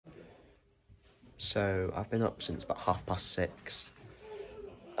So I've been up since about 6:30.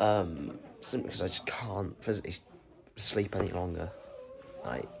 Simply because I just can't physically sleep any longer.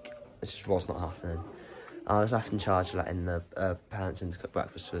 Like, it just was not happening. I was left in charge of letting the parents in to cook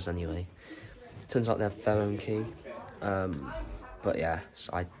breakfast for us anyway. Turns out they had their own key. But yeah,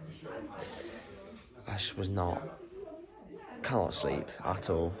 so I just cannot sleep at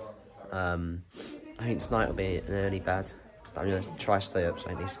all. I think tonight will be an early bed. But I'm going to try to stay up so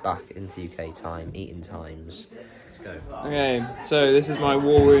at least back into UK time, eating times. Let's go. Okay, so this is my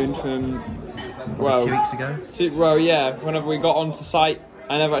war wound from, well... 2 weeks ago? Well, yeah, whenever we got onto site,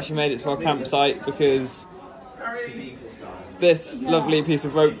 I never actually made it to our campsite because this lovely piece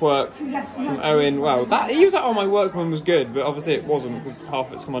of rope work from Owen, well, he was like, oh, my workman was good, but obviously it wasn't because half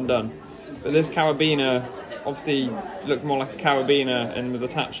of it's come undone. But this carabiner obviously looked more like a carabiner and was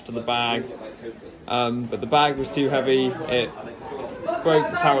attached to the bag. But the bag was too heavy, it broke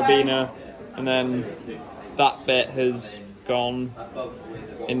the carabiner, and then that bit has gone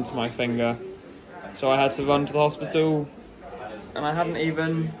into my finger. So I had to run to the hospital, and I hadn't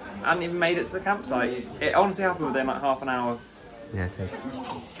even made it to the campsite. It honestly happened within like half an hour. Yeah,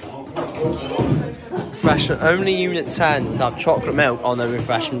 refreshment. Only Unit 10 have chocolate milk on the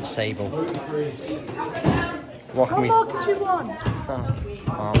refreshments table. What can How long do you want?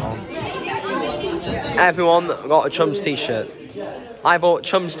 Everyone got a Chums t-shirt. I bought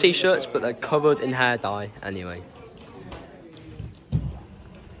Chums t-shirts, but they're covered in hair dye anyway.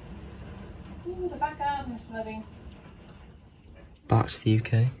 Ooh, the back garden's flooding. Back to the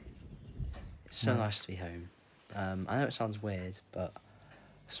UK. It's so nice to be home. I know it sounds weird, but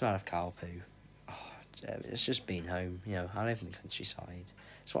the smell of cow poo. Oh, it's just being home. You know, I live in the countryside.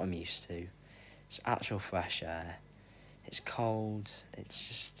 It's what I'm used to. It's actual fresh air. It's cold.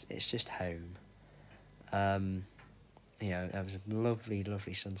 It's just home. You know, there was a lovely,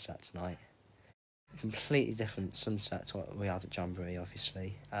 lovely sunset tonight. A completely different sunset to what we had at Jamboree,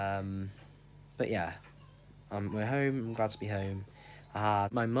 obviously. But yeah, we're home. I'm glad to be home. I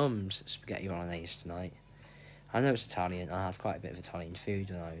had my mum's spaghetti bolognese tonight. I know it's Italian. I had quite a bit of Italian food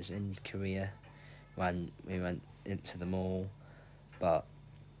when I was in Korea, when we went into the mall. But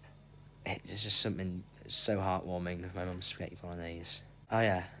it's just something so heartwarming with my mum's spaghetti bolognese. Oh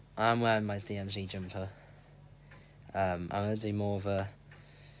yeah, I'm wearing my DMZ jumper. I'm going to do more of a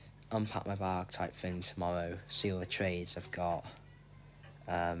unpack my bag type thing tomorrow, see all the trades I've got.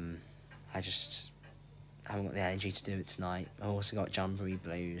 I just haven't got the energy to do it tonight. I've also got Jamboree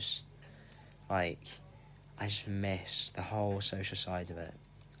blues. Like, I just miss the whole social side of it.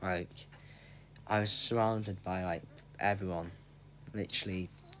 Like, I was surrounded by, like, everyone, literally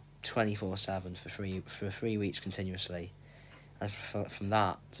 24/7 for 3 weeks continuously. And from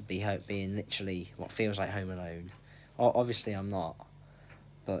that to being literally what feels like home alone. Obviously I'm not,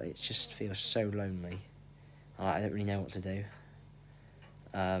 but it just feels so lonely. I don't really know what to do.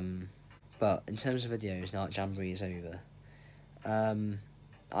 But in terms of videos, now that Jamboree is over,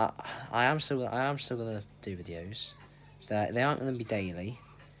 I am still gonna do videos. They aren't gonna be daily.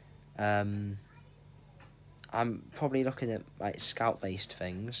 I'm probably looking at like scout-based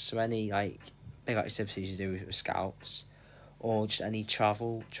things, so any like big activities you do with scouts, or just any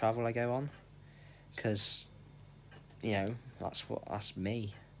travel I go on, because you know that's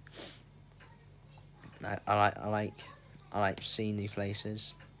me. I like seeing new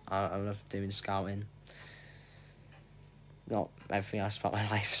places. I love doing scouting. Not everything else about my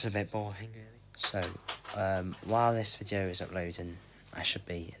life is a bit boring, really. So, while this video is uploading, I should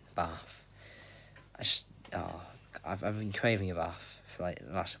be in the bath. I've been craving a bath for like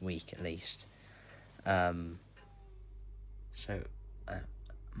the last week at least. So,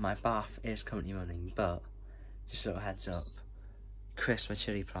 my bath is currently running, but just a little heads up, Chris, my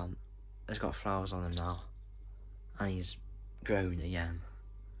chilli plant, has got flowers on him now, and he's grown again.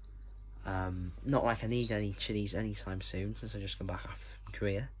 Not like I need any chilies anytime soon, since I just come back from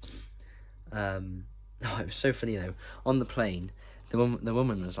Korea. Oh, it was so funny though. On the plane, the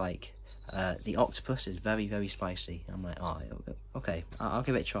woman was like, the octopus is very, very spicy. I'm like, oh, okay, I'll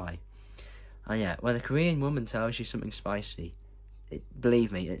give it a try. And yeah, when a Korean woman tells you something spicy,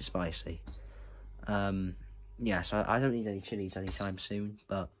 believe me, it's spicy. Yeah, so I don't need any chilies anytime soon,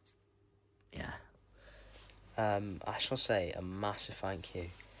 but yeah. I shall say a massive thank you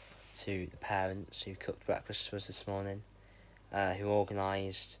to the parents who cooked breakfast for us this morning, who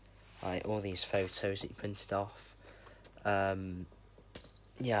organised like all these photos that you printed off.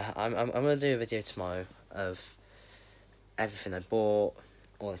 Yeah, I'm gonna do a video tomorrow of everything I bought,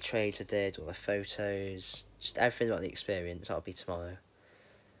 all the trades I did, all the photos, just everything about the experience. That'll be tomorrow.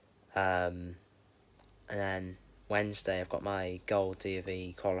 And then Wednesday I've got my gold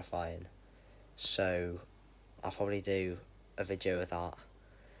DV qualifying, So I'll probably do a video of that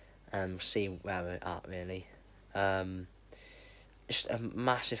and see where we're at really. Just a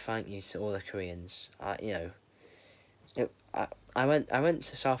massive thank you to all the Koreans. I went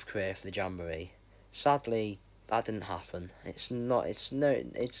to South Korea for the Jamboree. Sadly, that didn't happen. It's no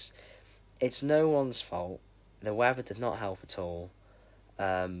one's fault. The weather did not help at all.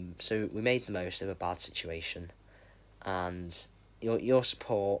 So we made the most of a bad situation, and your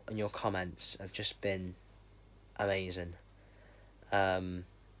support and your comments have just been amazing. I've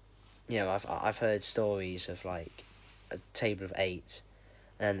heard stories of like a table of 8,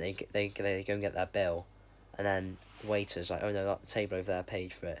 and then they go and get their bill, and then the waiter's like, oh no, that table over there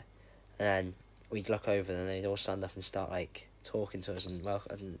paid for it, and then we'd look over and they'd all stand up and start like talking to us and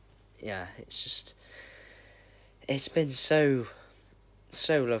it's been so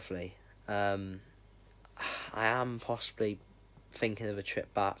lovely. I am possibly thinking of a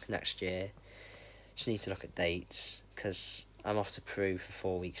trip back next year. Just need to look at dates because I'm off to Peru for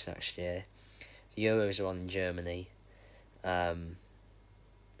 4 weeks next year. The Euros are on in Germany. Time's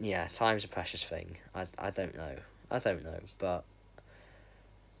a precious thing. I don't know, but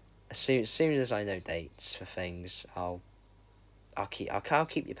as soon as I know dates for things, I'll keep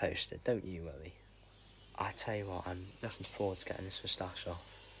you posted. Don't you worry. I tell you what, I'm looking forward to getting this moustache off.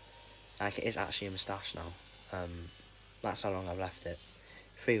 Like, it is actually a moustache now. That's how long I've left it.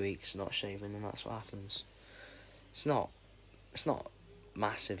 3 weeks not shaving, and that's what happens. It's not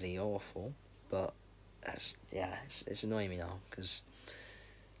massively awful, but it's annoying me now because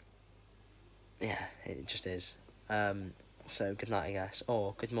it just is. So good night, I guess,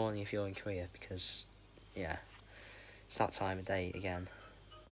 or good morning if you're in Korea, because it's that time of day again.